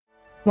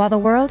While the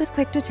world is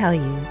quick to tell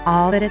you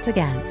all that it's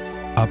against,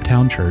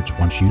 Uptown Church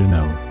wants you to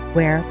know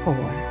we're for.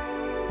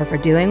 We're for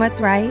doing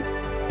what's right,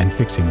 and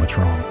fixing what's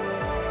wrong,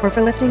 we're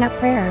for lifting up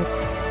prayers,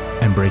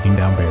 and breaking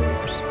down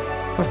barriers.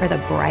 we're for the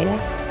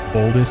brightest,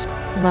 Boldest,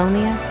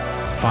 loneliest,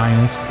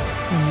 finest,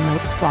 and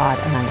most flawed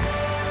among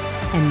us.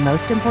 And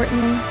most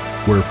importantly,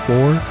 we're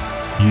for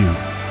you.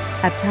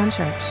 Uptown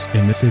Church,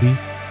 In the city,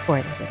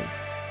 for the city.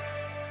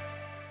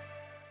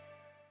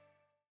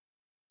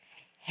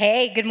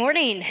 Hey, good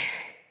morning.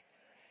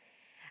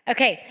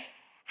 Okay,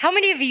 how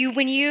many of you,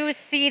 when you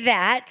see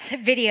that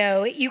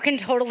video, you can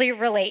totally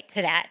relate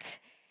to that?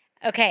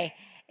 Okay,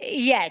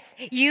 yes,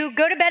 you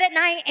go to bed at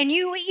night and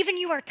you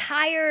are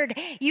tired.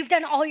 You've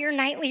done all your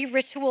nightly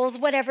rituals,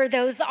 whatever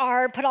those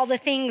are, put all the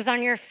things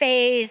on your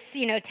face,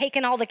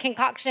 taken all the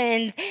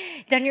concoctions,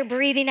 done your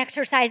breathing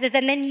exercises,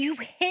 and then you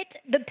hit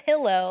the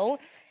pillow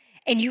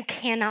and you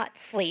cannot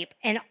sleep.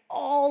 And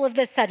all of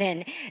a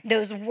sudden,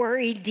 those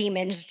worry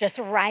demons just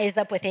rise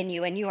up within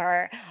you and you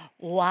are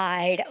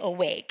wide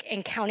awake,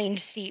 and counting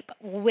sheep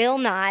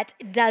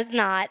does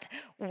not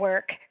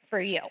work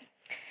for you.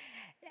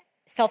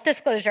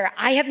 Self-disclosure,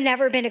 I have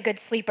never been a good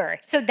sleeper.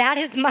 So that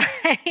is my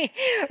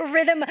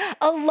rhythm.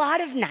 A lot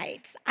of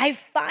nights, I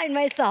find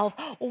myself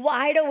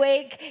wide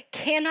awake,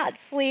 cannot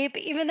sleep,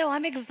 even though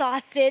I'm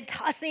exhausted,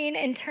 tossing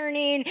and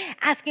turning,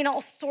 asking all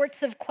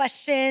sorts of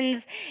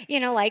questions.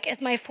 Like,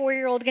 is my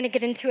 4-year-old gonna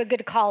get into a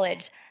good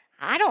college?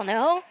 I don't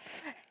know.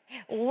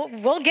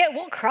 We'll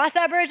cross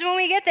that bridge when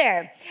we get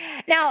there.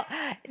 Now,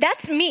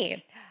 that's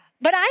me.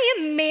 But I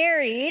am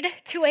married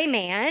to a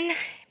man.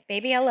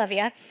 Baby, I love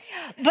you.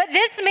 But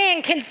this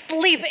man can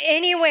sleep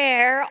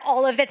anywhere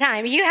all of the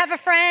time. You have a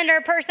friend or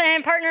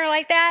a partner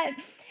like that?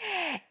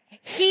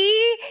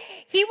 He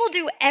will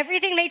do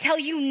everything they tell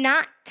you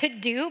not to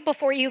do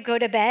before you go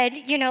to bed.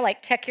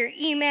 Like check your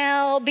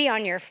email, be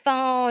on your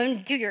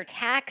phone, do your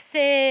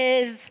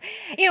taxes,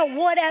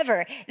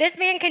 whatever. This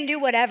man can do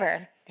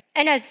whatever.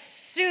 And as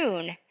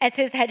soon as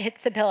his head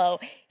hits the pillow,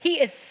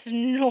 he is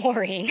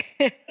snoring.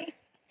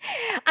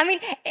 I mean,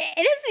 it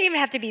doesn't even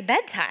have to be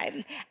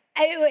bedtime.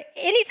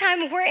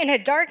 Anytime we're in a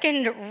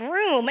darkened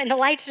room and the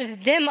lights just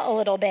dim a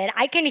little bit,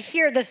 I can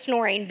hear the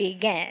snoring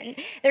begin.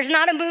 There's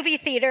not a movie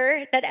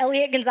theater that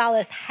Elliot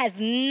Gonzalez has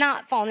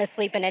not fallen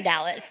asleep in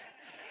Dallas.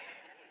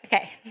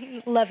 Okay,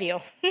 love you.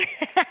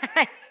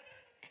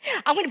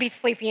 I'm going to be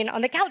sleeping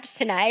on the couch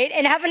tonight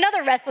and have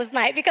another restless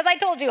night because I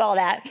told you all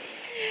that.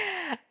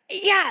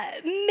 Yeah,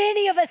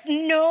 many of us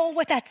know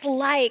what that's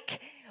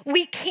like.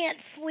 We can't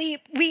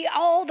sleep.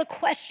 All the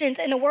questions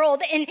in the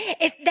world. And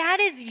if that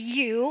is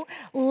you,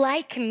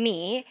 like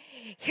me,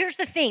 here's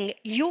the thing,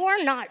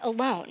 you're not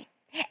alone.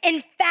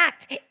 In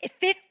fact,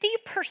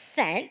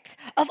 50%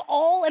 of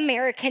all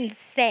Americans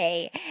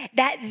say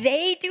that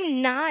they do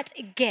not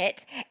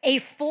get a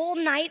full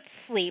night's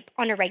sleep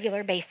on a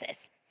regular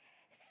basis.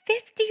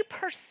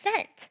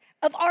 50%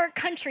 of our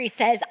country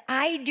says,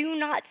 I do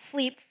not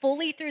sleep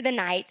fully through the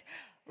night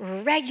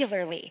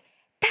regularly.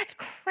 That's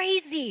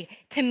crazy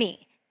to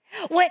me.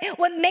 What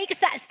makes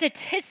that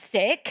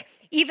statistic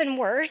even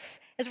worse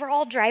is we're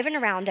all driving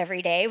around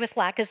every day with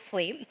lack of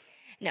sleep.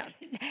 No,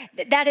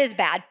 that is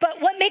bad. But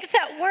what makes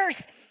that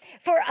worse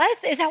for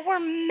us is that we're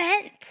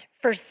meant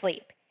for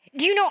sleep.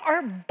 Do you know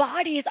our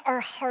bodies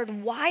are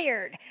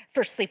hardwired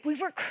for sleep? We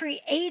were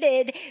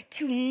created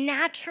to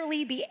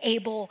naturally be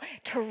able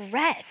to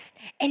rest,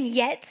 and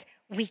yet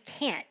we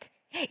can't.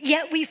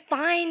 Yet we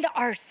find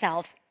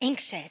ourselves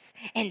anxious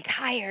and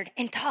tired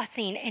and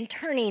tossing and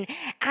turning,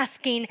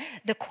 asking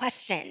the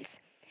questions.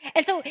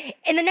 And so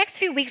in the next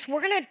few weeks,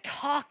 we're gonna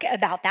talk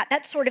about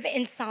that sort of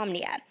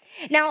insomnia.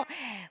 Now,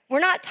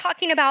 we're not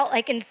talking about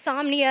like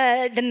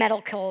insomnia, the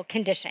medical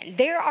condition.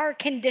 There are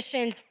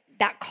conditions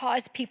that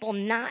cause people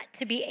not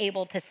to be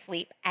able to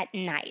sleep at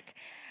night.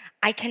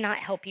 I cannot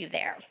help you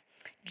there,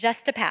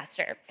 just a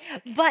pastor.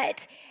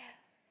 But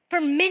for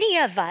many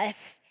of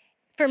us,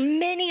 for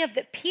many of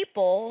the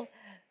people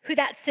who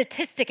that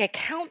statistic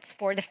accounts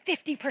for, the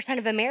 50%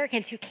 of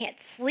Americans who can't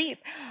sleep,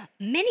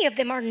 many of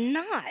them are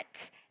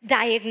not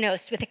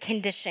diagnosed with a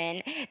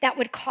condition that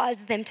would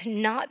cause them to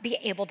not be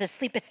able to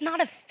sleep. It's not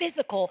a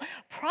physical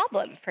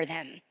problem for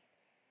them.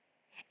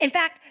 In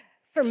fact,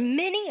 for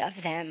many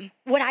of them,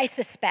 what I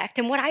suspect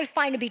and what I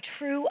find to be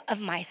true of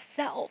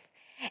myself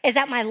is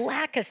that my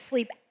lack of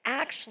sleep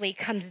actually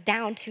comes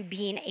down to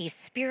being a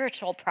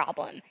spiritual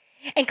problem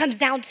and comes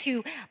down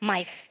to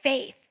my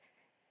faith.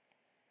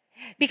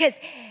 Because,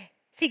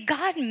 see,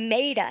 God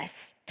made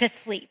us to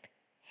sleep.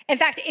 In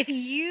fact, if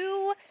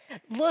you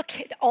look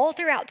all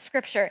throughout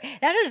Scripture,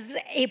 that is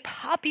a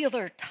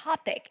popular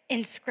topic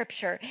in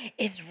Scripture,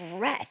 is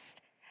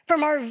rest.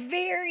 From our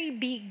very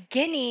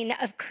beginning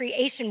of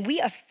creation, we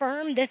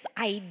affirm this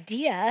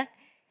idea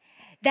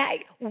that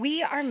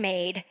we are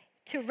made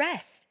to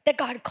rest, that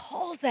God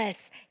calls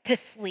us to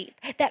sleep,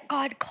 that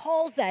God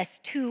calls us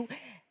to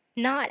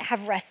not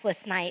have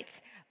restless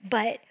nights,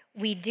 but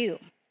we do.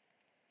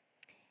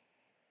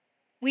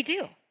 We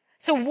do.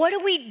 So what do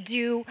we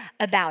do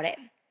about it?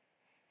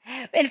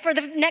 And for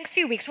the next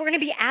few weeks, we're going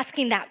to be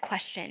asking that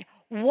question.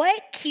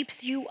 What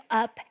keeps you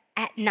up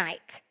at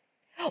night?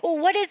 Well,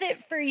 what is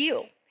it for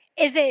you?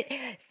 Is it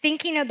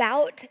thinking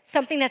about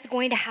something that's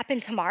going to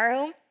happen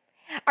tomorrow?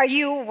 Are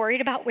you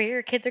worried about where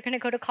your kids are going to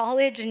go to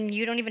college and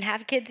you don't even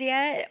have kids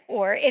yet?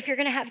 Or if you're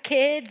going to have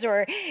kids,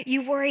 or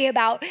you worry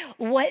about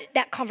what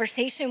that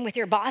conversation with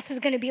your boss is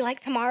going to be like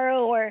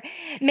tomorrow? Or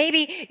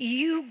maybe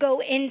you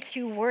go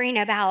into worrying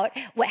about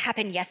what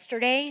happened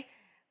yesterday.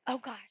 Oh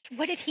gosh,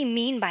 what did he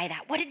mean by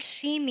that? What did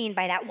she mean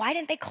by that? Why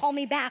didn't they call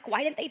me back?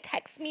 Why didn't they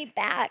text me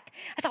back?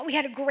 I thought we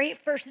had a great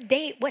first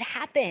date. What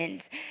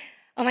happened?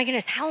 Oh my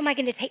goodness, how am I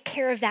going to take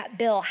care of that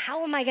bill?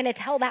 How am I going to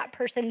tell that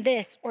person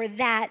this or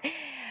that?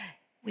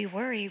 We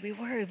worry,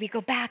 we go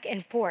back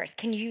and forth.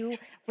 Can you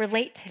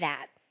relate to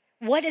that?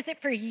 What is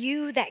it for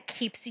you that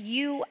keeps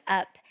you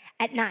up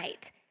at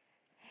night?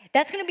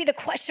 That's going to be the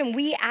question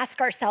we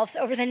ask ourselves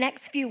over the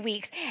next few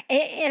weeks.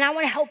 And I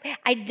want to help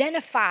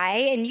identify,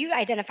 and you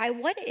identify,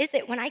 what is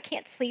it when I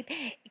can't sleep?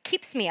 It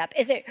keeps me up.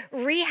 Is it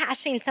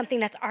rehashing something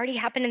that's already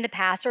happened in the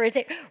past? Or is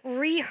it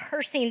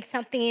rehearsing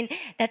something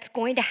that's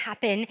going to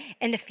happen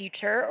in the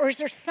future? Or is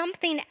there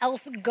something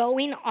else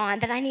going on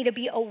that I need to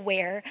be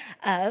aware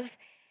of?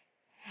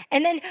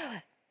 And then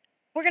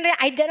we're going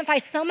to identify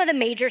some of the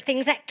major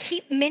things that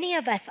keep many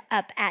of us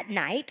up at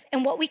night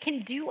and what we can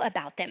do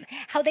about them,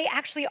 how they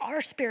actually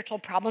are spiritual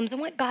problems,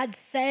 and what God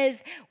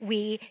says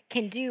we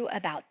can do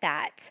about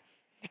that.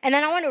 And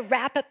then I want to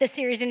wrap up the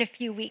series in a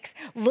few weeks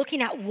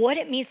looking at what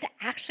it means to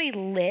actually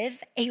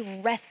live a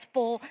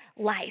restful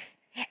life.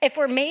 If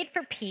we're made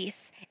for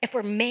peace, if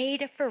we're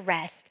made for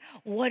rest,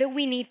 what do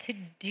we need to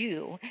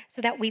do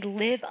so that we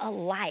live a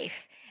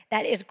life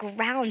that is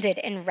grounded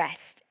in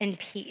rest and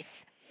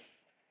peace?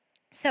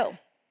 So,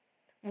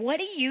 what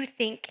do you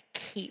think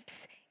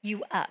keeps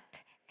you up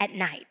at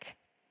night?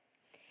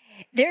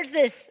 There's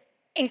this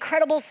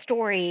incredible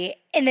story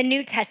in the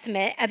New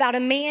Testament about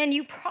a man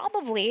you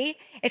probably,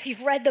 if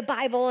you've read the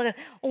Bible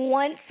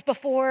once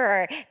before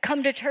or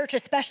come to church,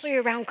 especially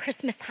around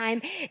Christmas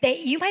time,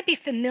 that you might be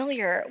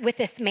familiar with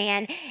this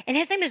man, and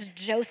his name is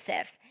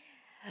Joseph.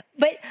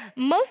 But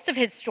most of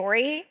his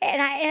story,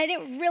 and I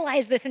didn't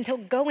realize this until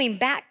going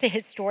back to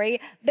his story,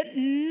 but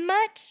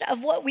much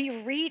of what we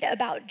read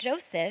about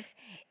Joseph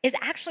is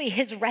actually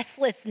his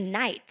restless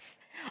nights.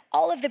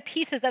 All of the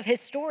pieces of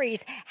his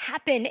stories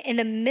happen in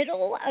the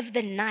middle of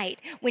the night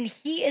when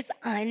he is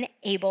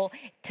unable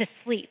to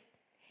sleep.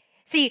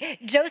 See,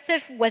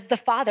 Joseph was the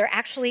father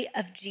actually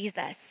of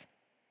Jesus.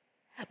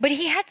 But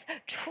he has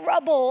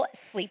trouble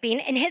sleeping,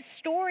 and his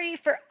story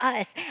for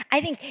us,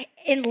 I think,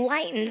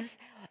 enlightens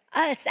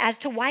us as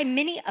to why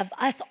many of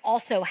us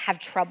also have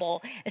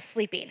trouble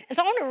sleeping. And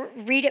so I want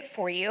to read it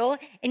for you,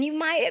 and you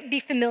might be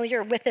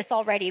familiar with this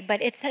already,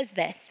 but it says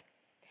this.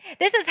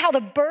 This is how the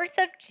birth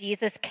of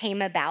Jesus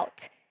came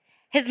about.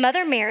 His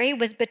mother Mary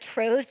was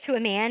betrothed to a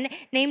man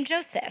named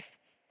Joseph.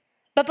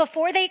 But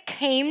before they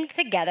came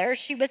together,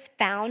 she was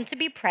found to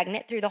be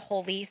pregnant through the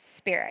Holy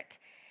Spirit.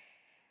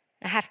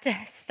 I have to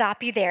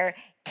stop you there.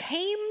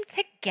 Came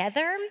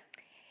together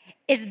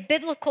is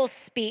biblical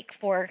speak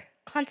for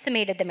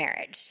consummated the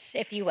marriage,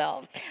 if you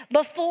will.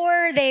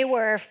 Before they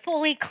were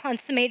fully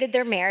consummated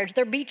their marriage,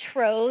 they're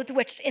betrothed,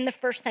 which in the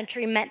first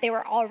century meant they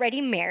were already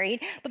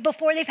married. But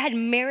before they've had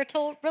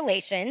marital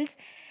relations,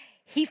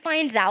 he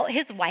finds out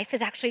his wife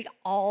is actually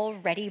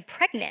already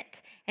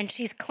pregnant, and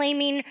she's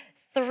claiming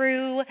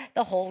through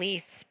the Holy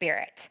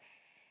Spirit.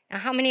 Now,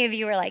 how many of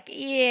you are like,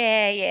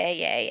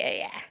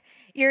 yeah.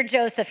 You're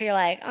Joseph, you're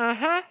like,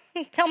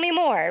 tell me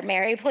more,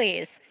 Mary,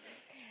 please.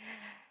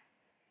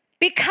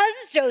 Because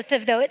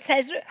Joseph, though, it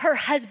says her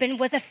husband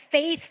was a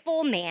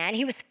faithful man,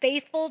 he was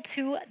faithful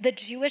to the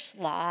Jewish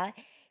law,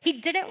 he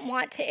didn't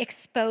want to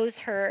expose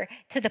her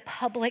to the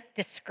public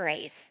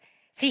disgrace.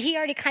 See, he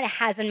already kind of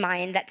has in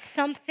mind that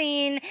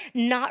something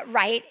not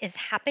right is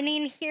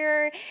happening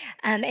here,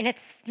 and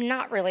it's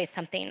not really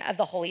something of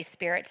the Holy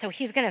Spirit. So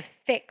he's going to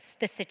fix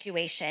the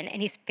situation,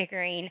 and he's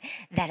figuring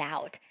that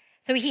out.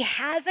 So he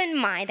has in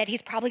mind that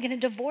he's probably going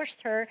to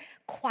divorce her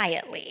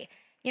quietly,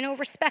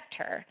 respect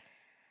her.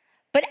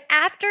 But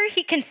after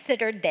he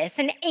considered this,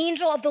 an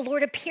angel of the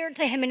Lord appeared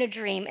to him in a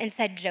dream and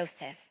said,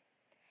 Joseph,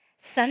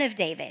 son of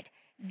David,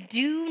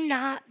 do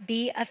not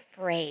be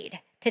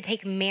afraid to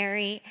take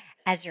Mary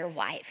as your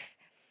wife,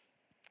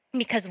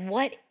 because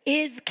what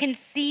is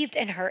conceived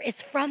in her is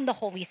from the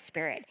Holy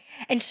Spirit,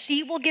 and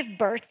she will give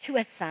birth to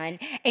a son,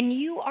 and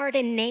you are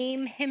to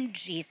name him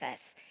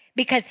Jesus,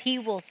 because he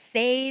will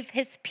save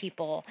his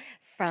people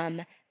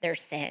from their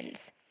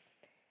sins.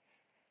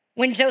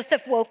 When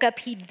Joseph woke up,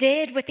 he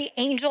did what the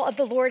angel of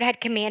the Lord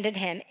had commanded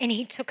him, and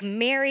he took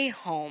Mary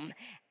home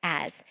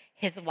as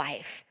his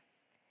wife.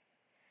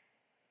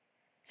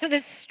 So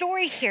this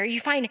story here, you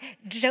find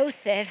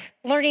Joseph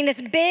learning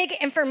this big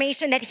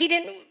information that he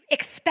didn't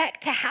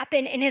expect to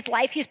happen in his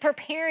life. He's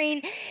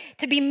preparing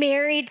to be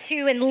married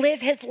to and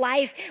live his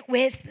life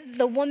with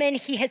the woman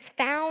he has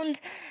found,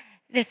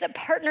 this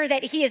partner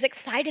that he is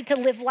excited to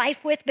live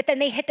life with, but then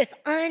they hit this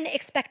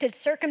unexpected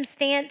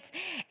circumstance,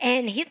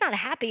 and he's not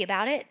happy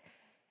about it.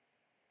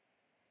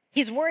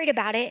 He's worried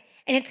about it,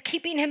 and it's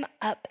keeping him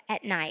up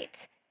at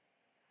night.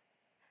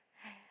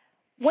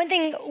 One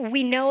thing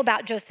we know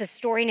about Joseph's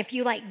story, and if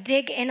you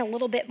dig in a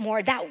little bit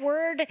more, that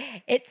word,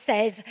 it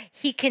says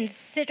he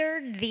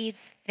considered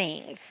these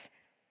things.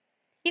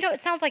 It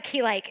sounds like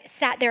he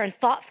sat there and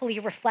thoughtfully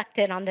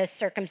reflected on those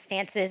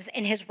circumstances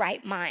in his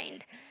right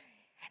mind.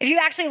 If you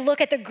actually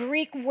look at the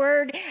Greek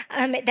word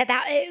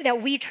that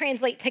we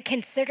translate to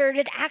considered,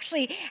 it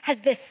actually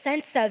has this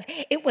sense of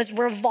it was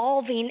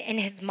revolving in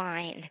his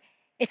mind.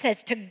 It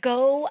says to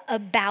go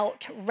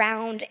about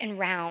round and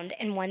round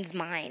in one's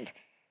mind.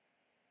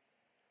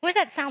 What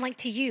does that sound like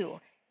to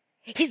you?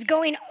 He's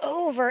going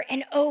over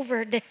and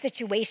over this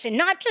situation,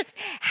 not just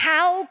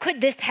how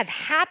could this have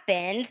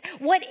happened,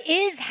 what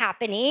is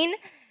happening,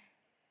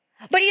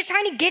 but he's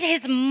trying to get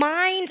his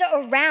mind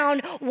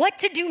around what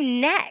to do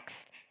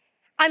next.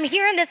 I'm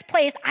here in this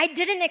place I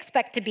didn't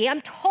expect to be.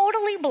 I'm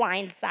totally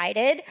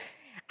blindsided.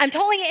 I'm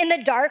totally in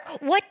the dark.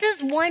 What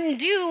does one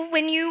do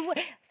when you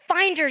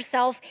find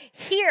yourself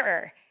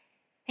here?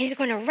 And he's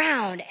going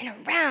around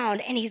and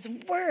around, and he's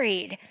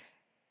worried.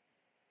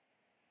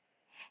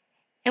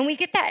 And we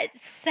get that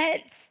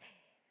sense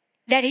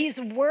that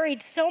he's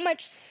worried so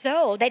much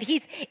so that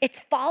it's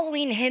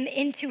following him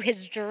into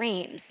his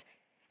dreams.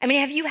 I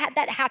mean, have you had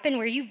that happen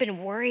where you've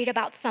been worried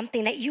about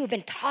something that you have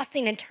been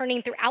tossing and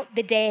turning throughout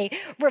the day,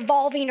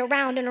 revolving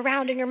around and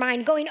around in your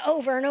mind, going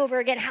over and over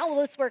again? How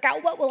will this work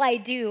out? What will I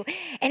do?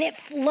 And it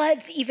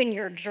floods even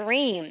your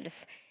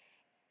dreams.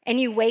 And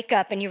you wake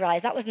up and you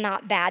realize that was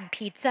not bad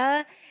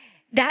pizza.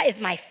 That is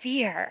my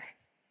fear.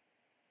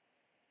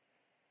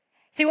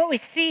 See, what we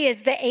see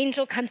is the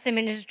angel comes to him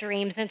in his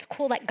dreams, and it's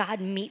cool that God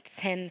meets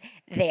him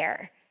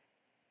there.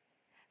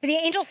 But the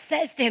angel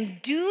says to him,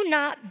 do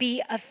not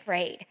be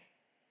afraid.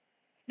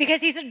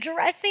 Because he's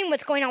addressing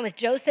what's going on with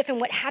Joseph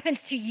and what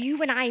happens to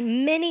you and I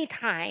many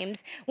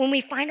times when we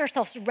find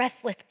ourselves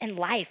restless in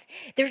life.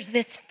 There's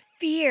this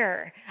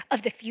fear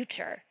of the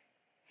future.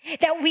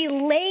 That we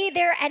lay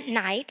there at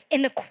night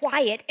in the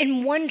quiet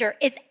and wonder,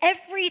 is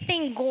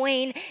everything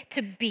going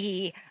to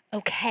be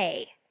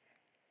okay?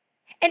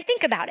 And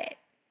think about it.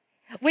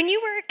 When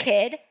you were a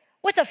kid,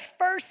 what's the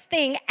first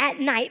thing at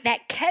night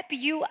that kept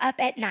you up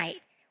at night?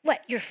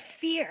 What? Your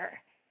fear.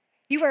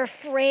 You were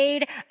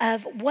afraid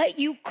of what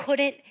you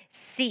couldn't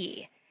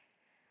see.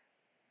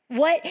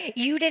 What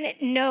you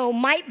didn't know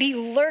might be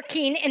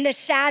lurking in the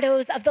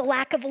shadows of the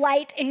lack of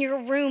light in your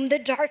room, the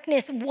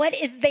darkness. What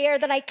is there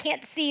that I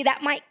can't see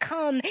that might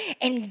come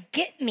and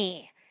get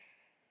me?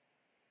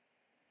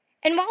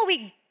 And while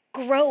we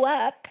grow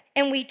up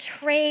and we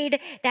trade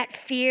that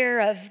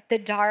fear of the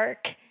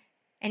dark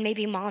and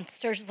maybe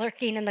monsters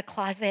lurking in the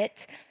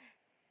closet,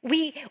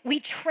 we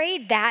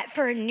trade that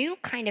for a new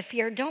kind of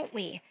fear, don't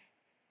we?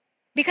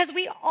 Because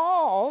we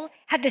all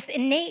have this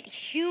innate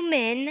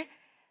human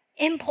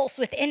impulse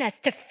within us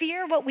to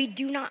fear what we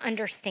do not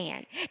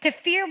understand, to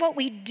fear what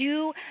we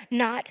do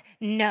not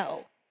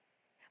know.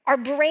 Our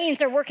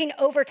brains are working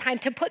overtime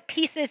to put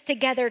pieces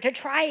together, to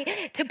try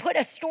to put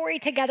a story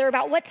together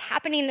about what's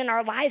happening in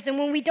our lives. And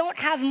when we don't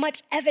have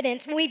much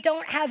evidence, when we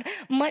don't have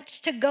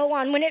much to go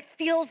on, when it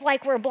feels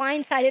like we're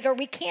blindsided or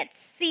we can't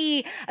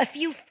see a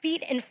few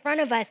feet in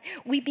front of us,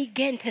 we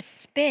begin to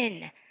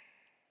spin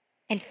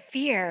and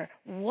fear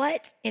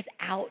what is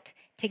out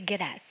to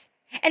get us.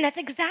 And that's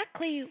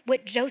exactly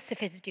what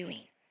Joseph is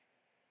doing.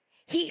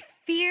 He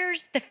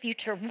fears the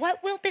future.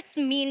 What will this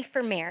mean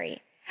for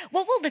Mary?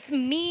 What will this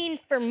mean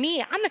for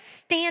me? I'm a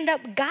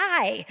stand-up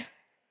guy.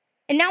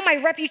 And now my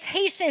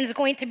reputation is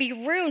going to be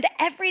ruined.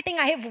 Everything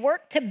I have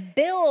worked to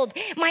build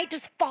might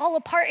just fall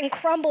apart and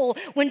crumble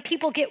when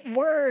people get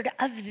word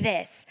of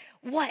this.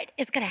 What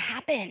is going to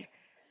happen?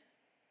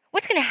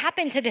 What's going to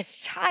happen to this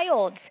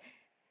child?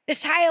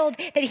 This child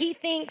that he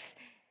thinks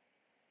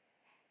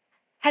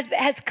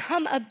has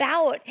come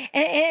about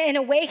in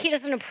a way he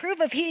doesn't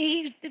approve of.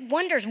 He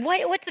wonders,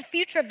 what's the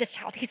future of this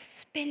child? He's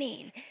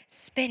spinning.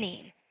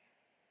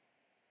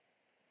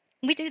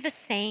 We do the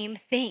same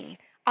thing.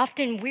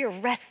 Often we're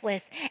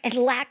restless and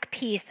lack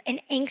peace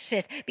and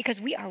anxious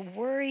because we are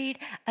worried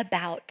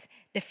about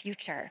the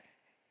future.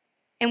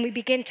 And we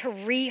begin to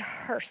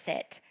rehearse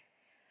it.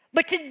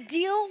 But to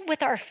deal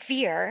with our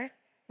fear,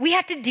 we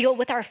have to deal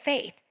with our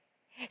faith.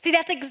 See,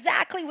 that's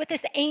exactly what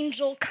this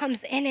angel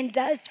comes in and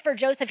does for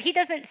Joseph. He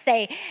doesn't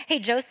say, hey,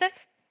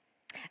 Joseph,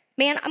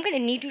 man, I'm going to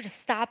need you to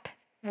stop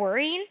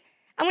worrying.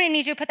 I'm going to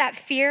need you to put that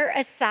fear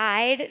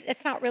aside.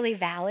 It's not really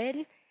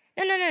valid.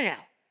 No.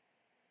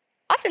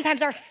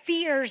 Oftentimes, our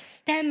fears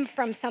stem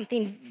from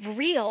something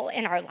real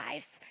in our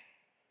lives.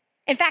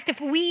 In fact, if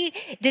we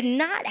did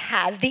not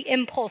have the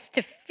impulse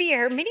to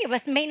fear, many of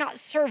us may not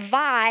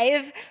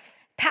survive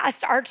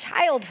past our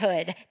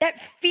childhood. That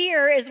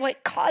fear is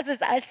what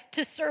causes us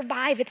to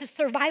survive. It's a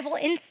survival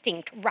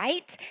instinct,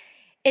 right?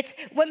 It's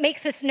what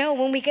makes us know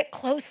when we get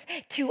close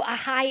to a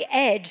high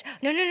edge.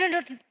 No,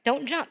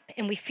 don't jump.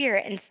 And we fear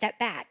it and step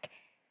back.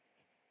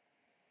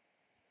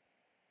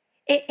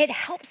 It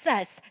helps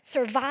us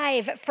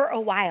survive for a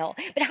while.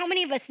 But how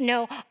many of us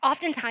know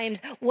oftentimes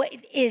what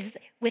is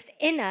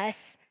within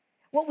us,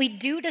 what we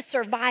do to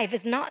survive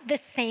is not the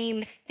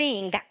same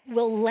thing that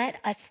will let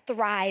us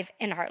thrive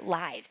in our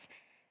lives?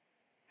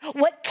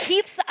 What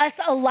keeps us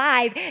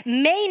alive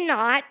may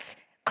not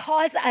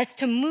cause us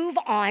to move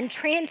on,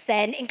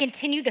 transcend, and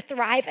continue to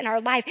thrive in our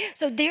life.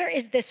 So there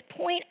is this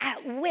point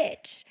at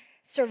which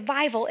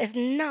survival is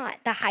not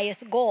the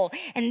highest goal.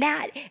 And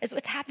that is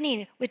what's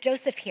happening with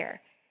Joseph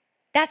here.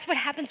 That's what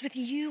happens with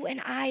you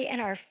and I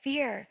and our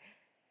fear.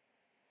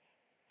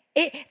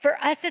 For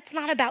us, it's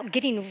not about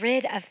getting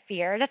rid of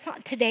fear. That's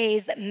not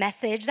today's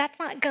message. That's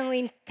not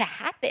going to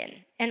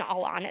happen, in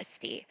all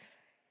honesty,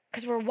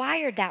 because we're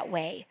wired that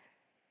way.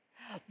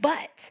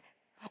 But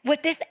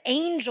what this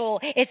angel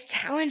is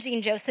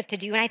challenging Joseph to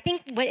do, and I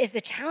think what is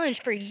the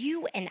challenge for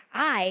you and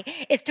I,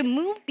 is to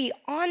move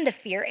beyond the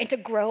fear and to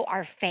grow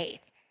our faith.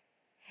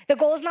 The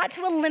goal is not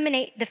to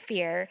eliminate the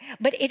fear,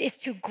 but it is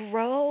to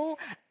grow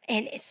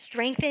and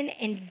strengthen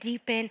and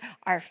deepen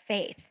our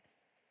faith.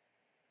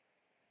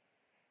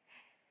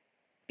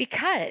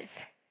 Because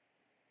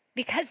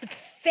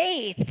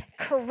faith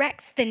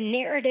corrects the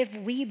narrative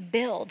we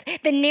build,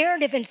 the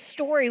narrative and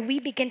story we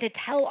begin to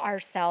tell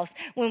ourselves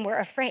when we're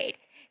afraid.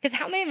 Because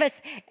how many of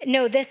us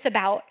know this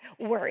about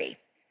worry?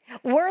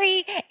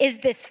 Worry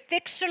is this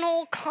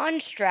fictional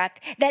construct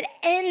that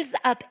ends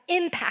up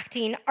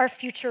impacting our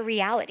future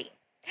reality.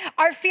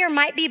 Our fear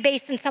might be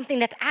based in something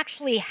that's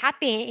actually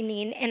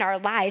happening in our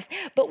lives,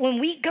 but when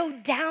we go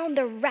down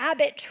the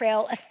rabbit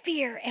trail of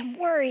fear and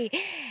worry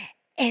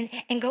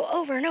and go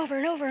over and over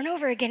and over and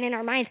over again in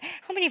our minds,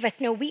 how many of us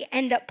know we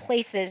end up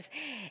places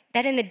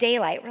that in the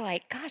daylight, we're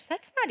like, gosh,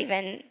 that's not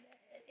even,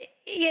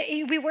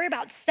 we worry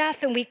about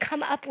stuff and we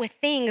come up with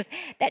things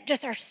that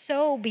just are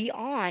so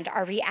beyond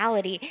our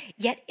reality,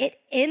 yet it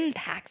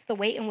impacts the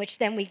way in which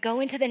then we go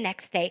into the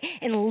next day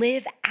and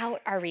live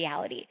out our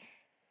reality.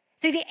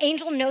 See, the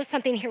angel knows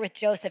something here with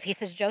Joseph. He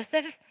says,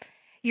 Joseph,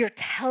 you're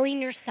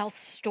telling yourself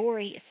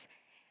stories.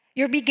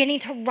 You're beginning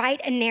to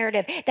write a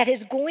narrative that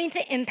is going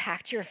to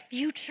impact your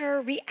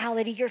future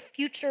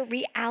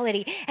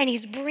reality. And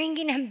he's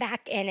bringing him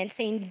back in and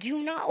saying,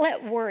 do not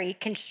let worry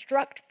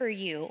construct for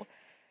you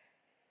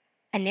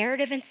a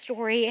narrative and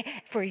story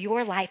for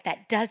your life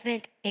that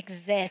doesn't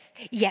exist,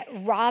 yet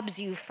robs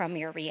you from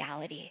your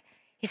reality.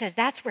 He says,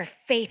 that's where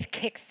faith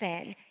kicks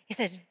in. He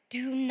says,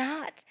 do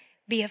not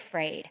be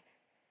afraid.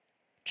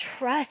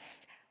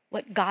 Trust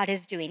what God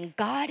is doing.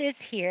 God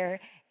is here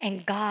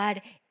and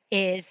God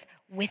is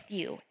with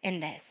you in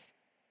this.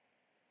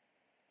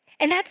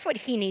 And that's what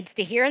he needs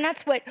to hear, and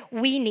that's what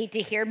we need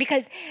to hear,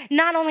 because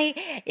not only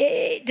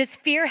does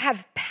fear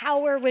have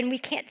power when we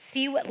can't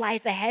see what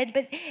lies ahead,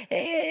 but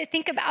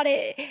think about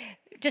it,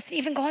 just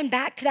even going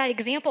back to that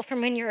example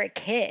from when you're a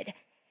kid.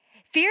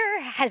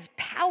 Fear has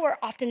power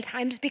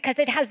oftentimes because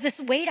it has this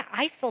way to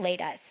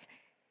isolate us.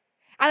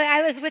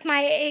 I was with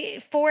my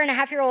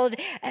 4.5-year-old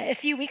a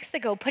few weeks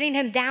ago, putting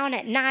him down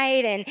at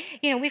night. And,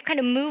 we've kind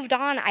of moved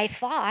on, I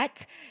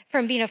thought,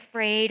 from being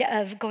afraid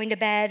of going to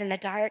bed in the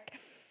dark.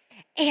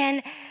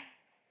 And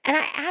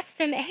I asked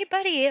him, hey,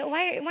 buddy,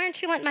 why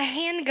aren't you letting my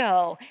hand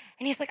go?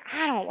 And he's like,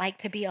 I don't like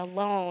to be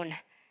alone.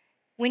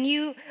 When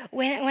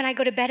I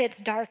go to bed,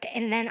 it's dark,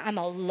 and then I'm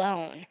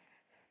alone.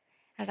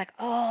 I was like,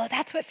 oh,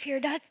 that's what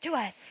fear does to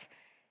us.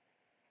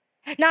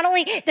 Not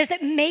only does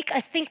it make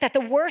us think that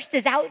the worst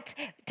is out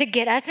to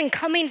get us and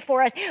coming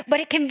for us, but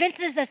it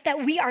convinces us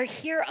that we are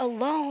here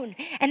alone.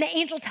 And the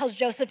angel tells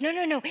Joseph,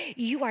 no,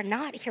 you are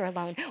not here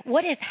alone.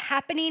 What is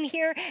happening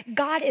here,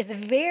 God is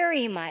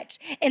very much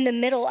in the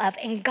middle of,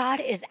 and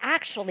God is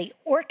actually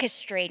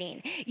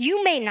orchestrating.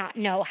 You may not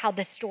know how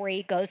the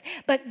story goes,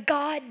 but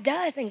God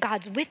does, and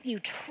God's with you.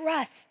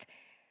 Trust.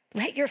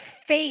 Let your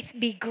faith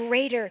be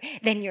greater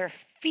than your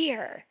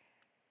fear.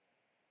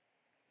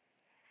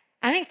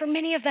 I think for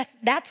many of us,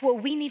 that's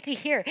what we need to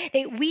hear,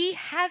 that we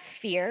have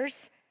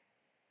fears,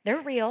 they're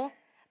real,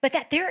 but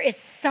that there is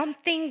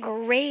something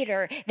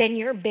greater than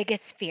your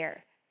biggest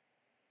fear.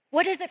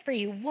 What is it for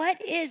you?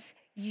 What is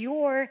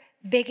your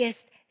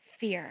biggest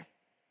fear?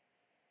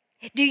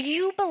 Do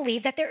you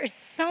believe that there is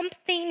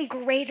something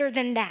greater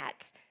than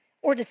that?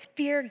 Or does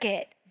fear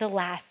get the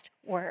last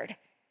word?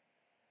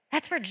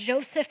 That's where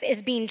Joseph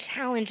is being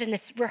challenged in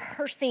this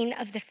rehearsing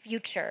of the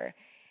future.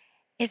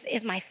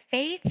 Is my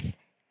faith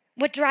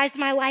what drives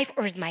my life,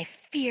 or is my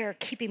fear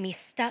keeping me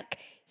stuck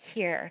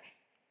here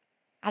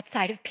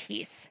outside of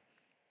peace?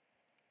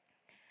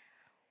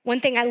 One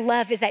thing I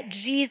love is that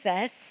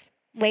Jesus,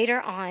 later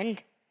on,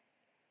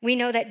 we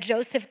know that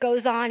Joseph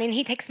goes on and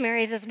he takes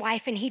Mary as his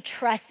wife and he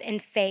trusts in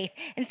faith.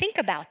 And think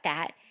about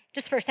that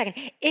just for a second.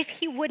 If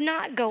he would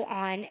not go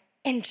on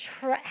and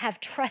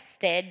have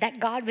trusted that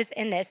God was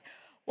in this,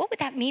 what would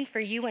that mean for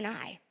you and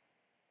I?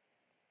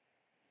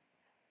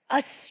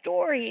 A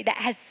story that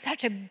has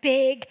such a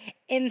big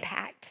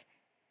impact.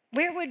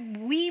 Where would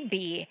we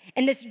be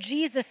in this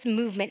Jesus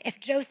movement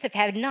if Joseph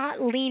had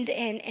not leaned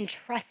in and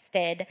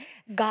trusted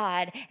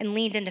God and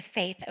leaned into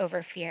faith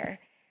over fear?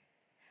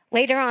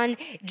 Later on,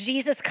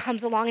 Jesus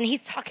comes along and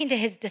he's talking to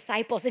his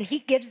disciples and he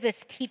gives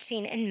this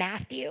teaching in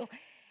Matthew.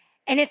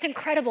 And it's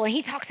incredible. And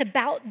he talks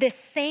about this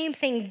same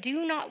thing.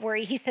 Do not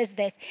worry. He says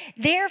this,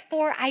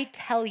 therefore I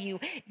tell you,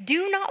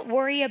 do not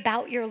worry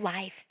about your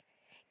life.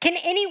 Can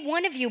any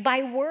one of you,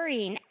 by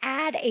worrying,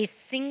 add a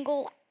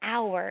single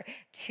hour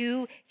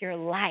to your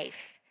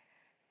life?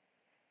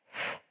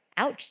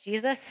 Ouch,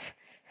 Jesus.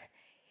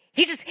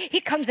 He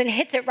comes and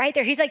hits it right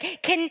there. He's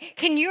like, can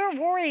your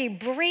worry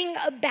bring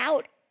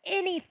about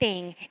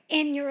anything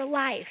in your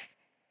life?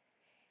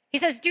 He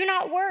says, do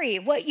not worry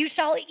what you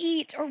shall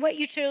eat or what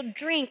you shall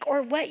drink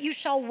or what you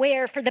shall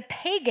wear, for the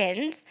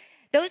pagans,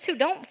 those who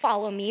don't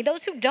follow me,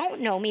 those who don't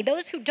know me,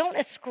 those who don't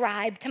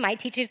ascribe to my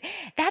teachings,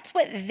 that's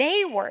what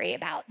they worry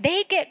about.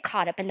 They get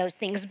caught up in those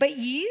things. But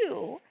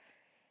your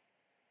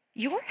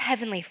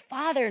heavenly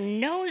Father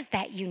knows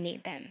that you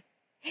need them.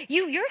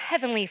 Your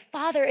heavenly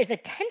Father is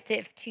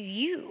attentive to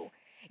you.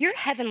 Your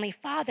heavenly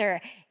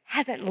Father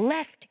hasn't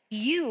left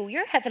you.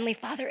 Your heavenly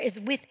Father is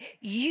with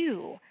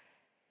you.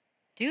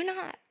 Do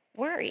not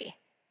worry.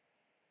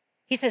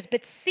 He says,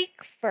 but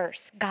seek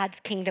first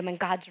God's kingdom and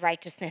God's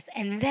righteousness,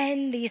 and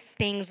then these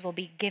things will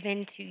be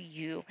given to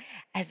you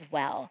as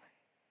well.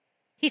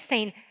 He's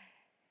saying,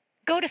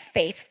 go to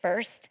faith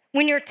first.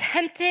 When you're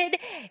tempted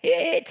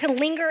to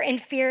linger in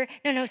fear,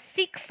 no,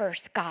 seek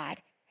first God.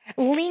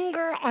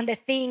 Linger on the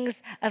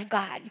things of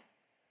God.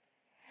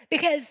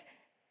 Because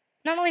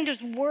not only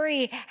does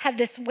worry have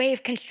this way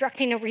of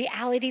constructing a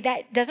reality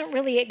that doesn't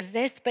really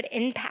exist but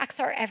impacts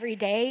our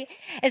everyday,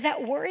 is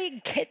that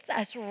worry gets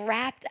us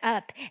wrapped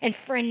up in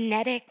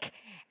frenetic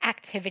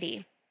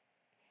activity.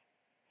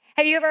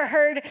 Have you ever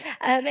heard,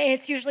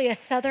 it's usually a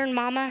Southern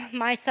mama,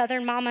 my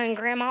Southern mama and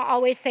grandma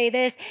always say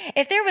this,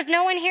 if there was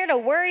no one here to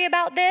worry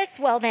about this,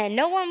 well then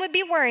no one would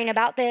be worrying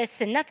about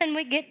this and nothing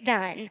would get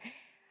done.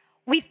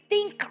 We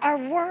think our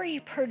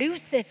worry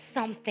produces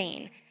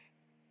something.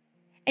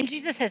 And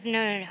Jesus says,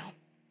 no.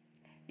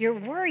 Your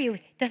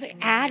worry doesn't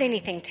add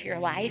anything to your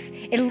life.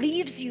 It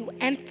leaves you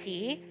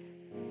empty.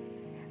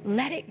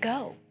 Let it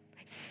go.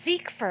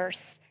 Seek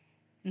first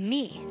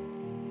me.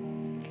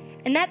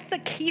 And that's the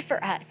key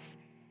for us.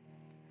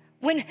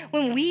 When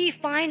we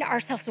find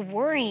ourselves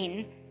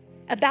worrying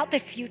about the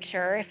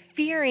future,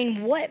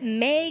 fearing what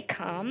may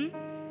come,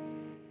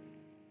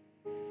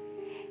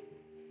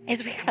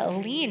 is we gotta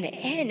lean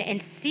in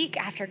and seek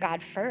after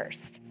God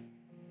first.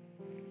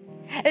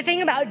 The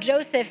thing about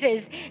Joseph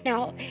is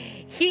now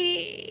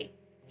he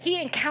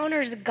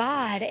encounters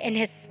God in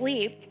his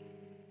sleep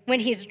when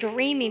he's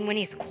dreaming, when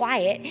he's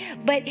quiet.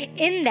 But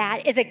in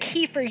that is a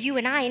key for you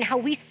and I in how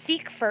we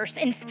seek first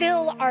and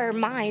fill our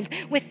minds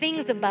with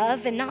things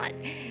above and not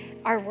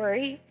our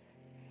worry.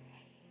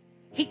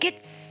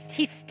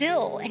 He's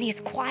still and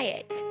he's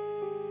quiet.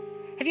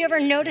 Have you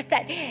ever noticed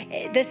that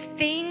the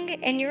thing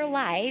in your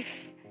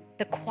life,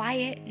 the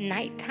quiet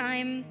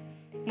nighttime,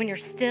 when you're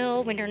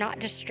still, when you're not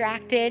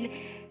distracted,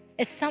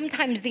 is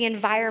sometimes the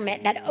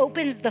environment that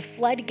opens the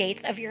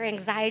floodgates of your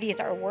anxieties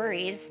or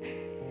worries.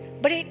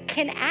 But it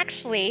can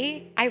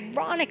actually,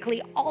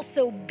 ironically,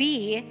 also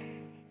be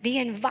the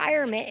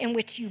environment in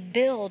which you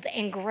build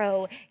and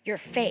grow your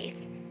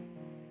faith.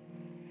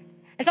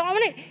 And so I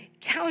want to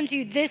challenge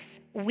you this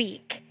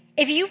week.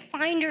 If you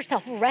find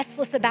yourself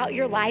restless about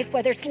your life,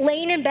 whether it's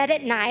laying in bed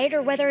at night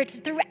or whether it's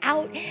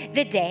throughout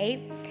the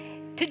day,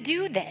 to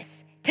do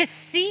this, to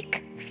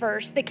seek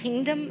first the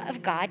kingdom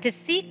of God, to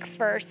seek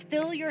first,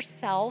 fill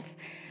yourself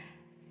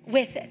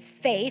with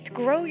faith,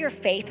 grow your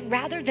faith,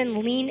 rather than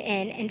lean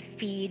in and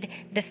feed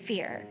the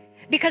fear.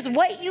 Because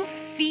what you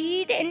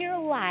feed in your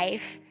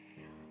life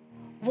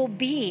will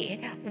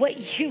be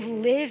what you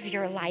live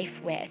your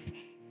life with.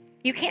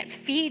 You can't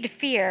feed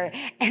fear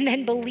and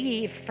then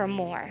believe for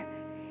more.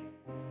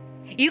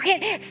 You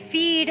can't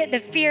feed the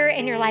fear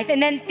in your life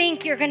and then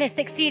think you're gonna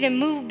succeed and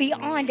move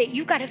beyond it.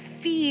 You gotta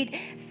feed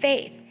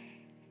faith.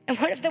 And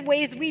one of the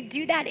ways we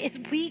do that is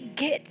we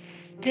get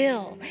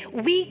still.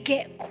 We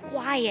get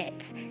quiet.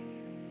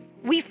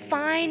 We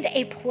find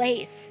a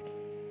place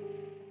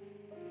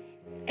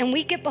and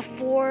we get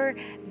before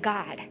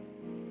God.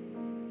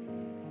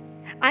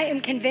 I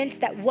am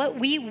convinced that what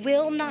we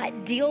will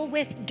not deal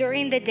with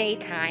during the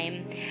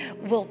daytime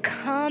will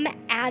come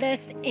at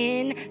us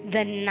in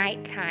the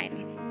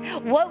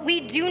nighttime. What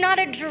we do not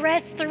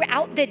address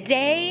throughout the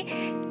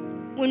day,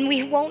 when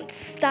we won't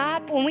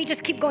stop, when we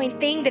just keep going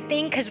thing to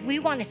thing because we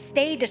want to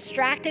stay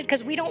distracted,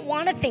 because we don't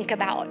want to think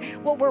about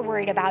what we're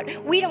worried about.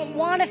 We don't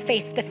want to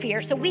face the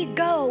fear, so we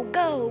go.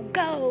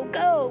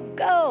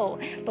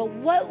 But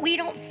what we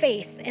don't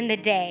face in the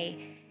day,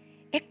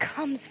 it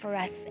comes for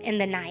us in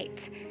the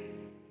night.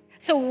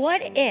 So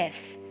what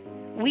if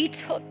we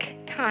took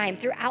time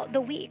throughout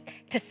the week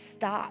to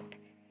stop,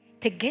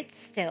 to get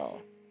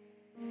still,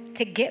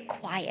 to get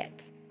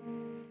quiet,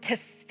 to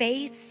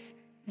face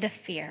the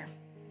fear?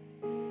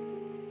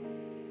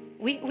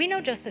 We know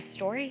Joseph's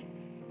story.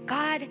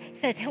 God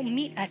says he'll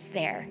meet us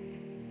there.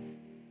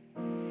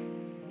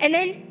 And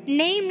then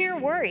name your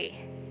worry.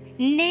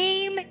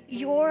 Name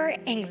your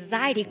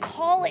anxiety.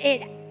 Call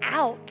it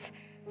out.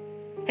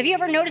 Have you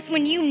ever noticed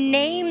when you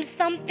name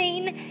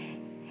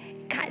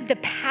something, the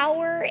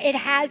power it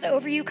has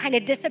over you kind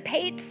of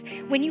dissipates.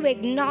 When you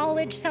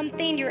acknowledge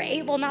something, you're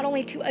able not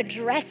only to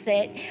address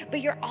it,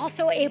 but you're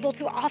also able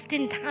to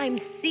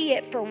oftentimes see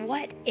it for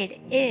what it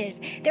is.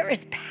 There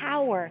is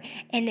power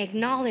in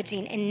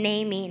acknowledging and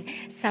naming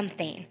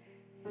something.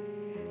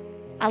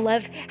 I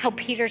love how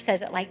Peter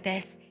says it like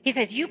this. He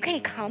says, you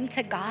can come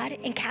to God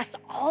and cast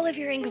all of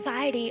your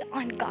anxiety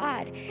on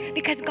God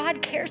because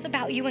God cares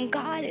about you and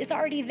God is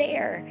already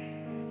there.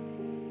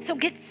 So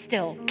get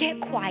still,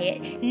 get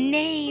quiet,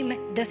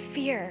 name the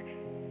fear.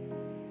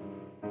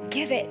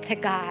 Give it to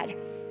God.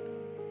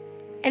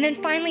 And then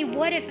finally,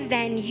 what if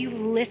then you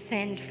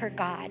listened for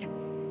God?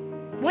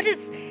 What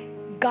does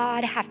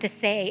God have to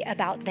say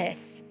about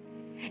this?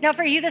 Now,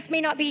 for you, this may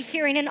not be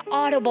hearing an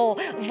audible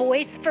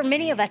voice. For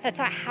many of us, that's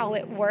not how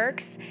it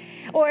works.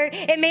 Or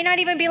it may not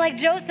even be like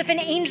Joseph, an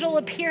angel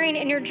appearing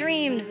in your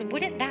dreams.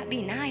 Wouldn't that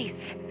be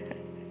nice?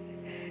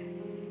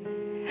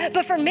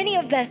 But for many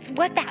of us,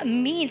 what that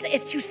means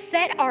is to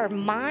set our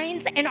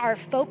minds and our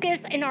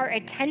focus and our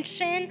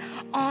attention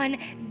on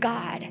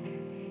God.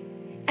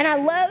 And I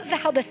love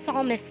how the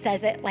psalmist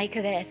says it like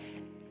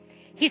this.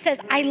 He says,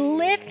 I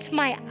lift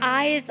my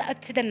eyes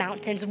up to the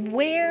mountains.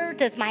 Where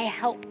does my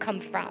help come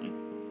from?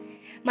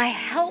 My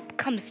help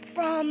comes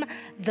from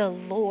the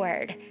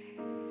Lord.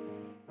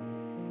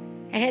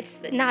 And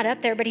it's not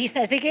up there, but he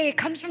says it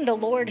comes from the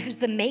Lord who's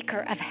the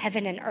maker of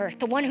heaven and earth,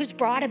 the one who's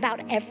brought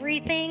about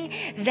everything.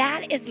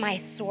 That is my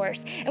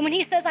source. And when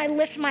he says I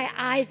lift my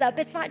eyes up,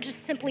 it's not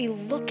just simply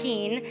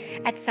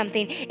looking at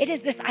something. It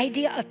is this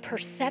idea of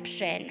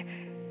perception.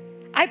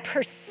 I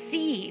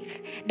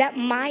perceive that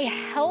my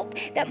help,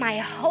 that my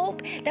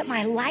hope, that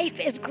my life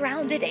is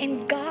grounded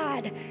in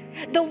God,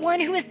 the one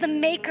who is the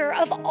maker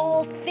of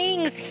all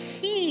things.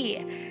 He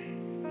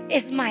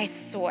is my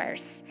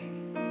source.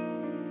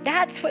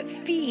 That's what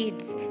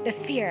feeds the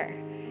fear,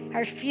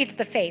 or feeds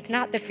the faith,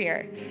 not the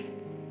fear.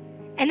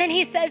 And then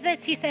he says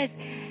this, he says,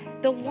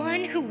 the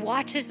one who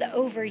watches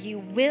over you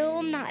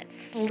will not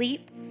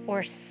sleep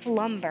or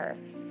slumber.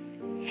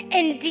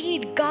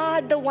 Indeed,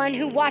 God, the one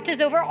who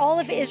watches over all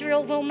of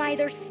Israel, will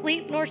neither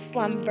sleep nor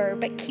slumber,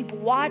 but keep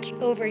watch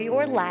over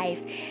your life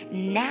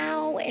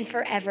now and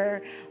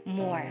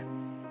forevermore.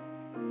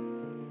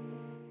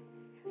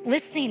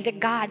 Listening to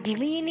God,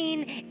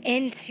 leaning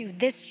into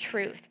this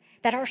truth,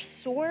 that our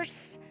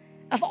source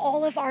of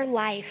all of our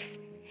life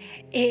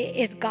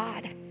is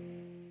God.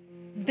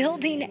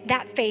 Building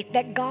that faith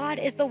that God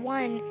is the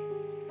one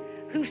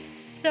who's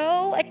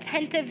so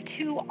attentive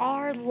to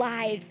our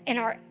lives and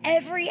our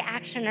every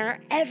action, our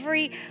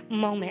every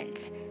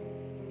moment,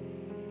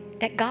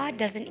 that God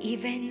doesn't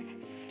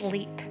even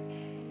sleep,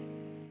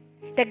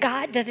 that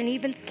God doesn't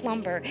even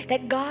slumber,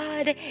 that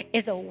God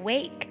is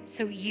awake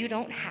so you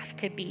don't have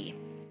to be.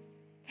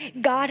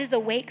 God is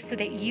awake so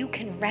that you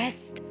can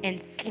rest and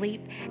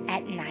sleep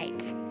at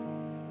night.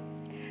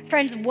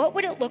 Friends, what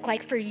would it look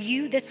like for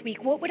you this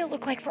week? What would it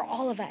look like for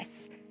all of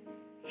us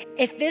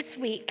if this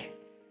week,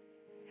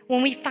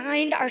 when we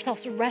find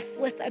ourselves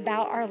restless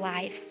about our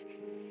lives,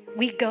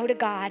 we go to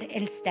God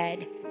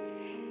instead?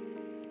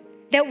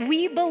 That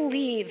we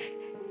believe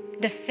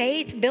the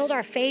faith, build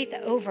our faith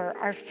over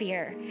our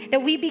fear.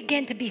 That we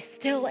begin to be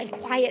still and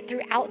quiet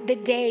throughout the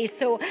day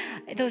so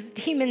those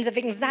demons of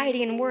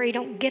anxiety and worry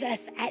don't get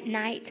us at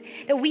night.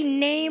 That we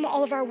name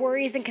all of our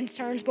worries and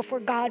concerns before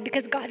God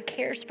because God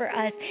cares for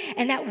us.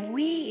 And that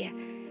we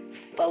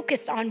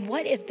focus on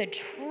what is the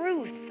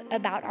truth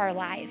about our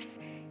lives.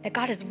 That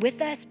God is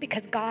with us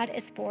because God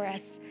is for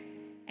us.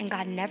 And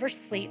God never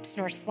sleeps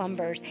nor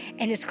slumbers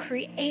and is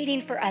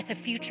creating for us a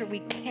future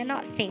we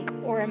cannot think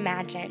or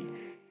imagine.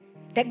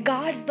 That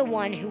God's the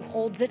one who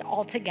holds it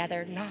all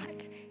together,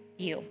 not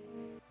you.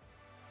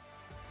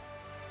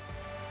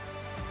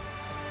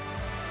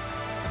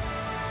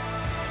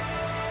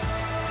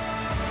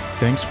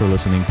 Thanks for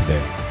listening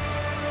today.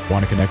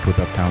 Want to connect with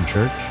Uptown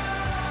Church?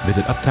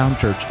 Visit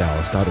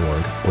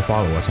uptownchurchdallas.org or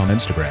follow us on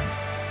Instagram.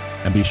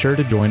 And be sure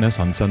to join us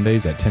on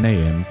Sundays at 10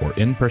 a.m. for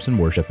in-person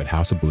worship at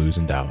House of Blues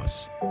in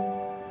Dallas.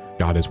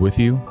 God is with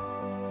you.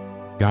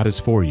 God is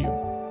for you.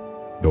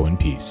 Go in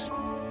peace.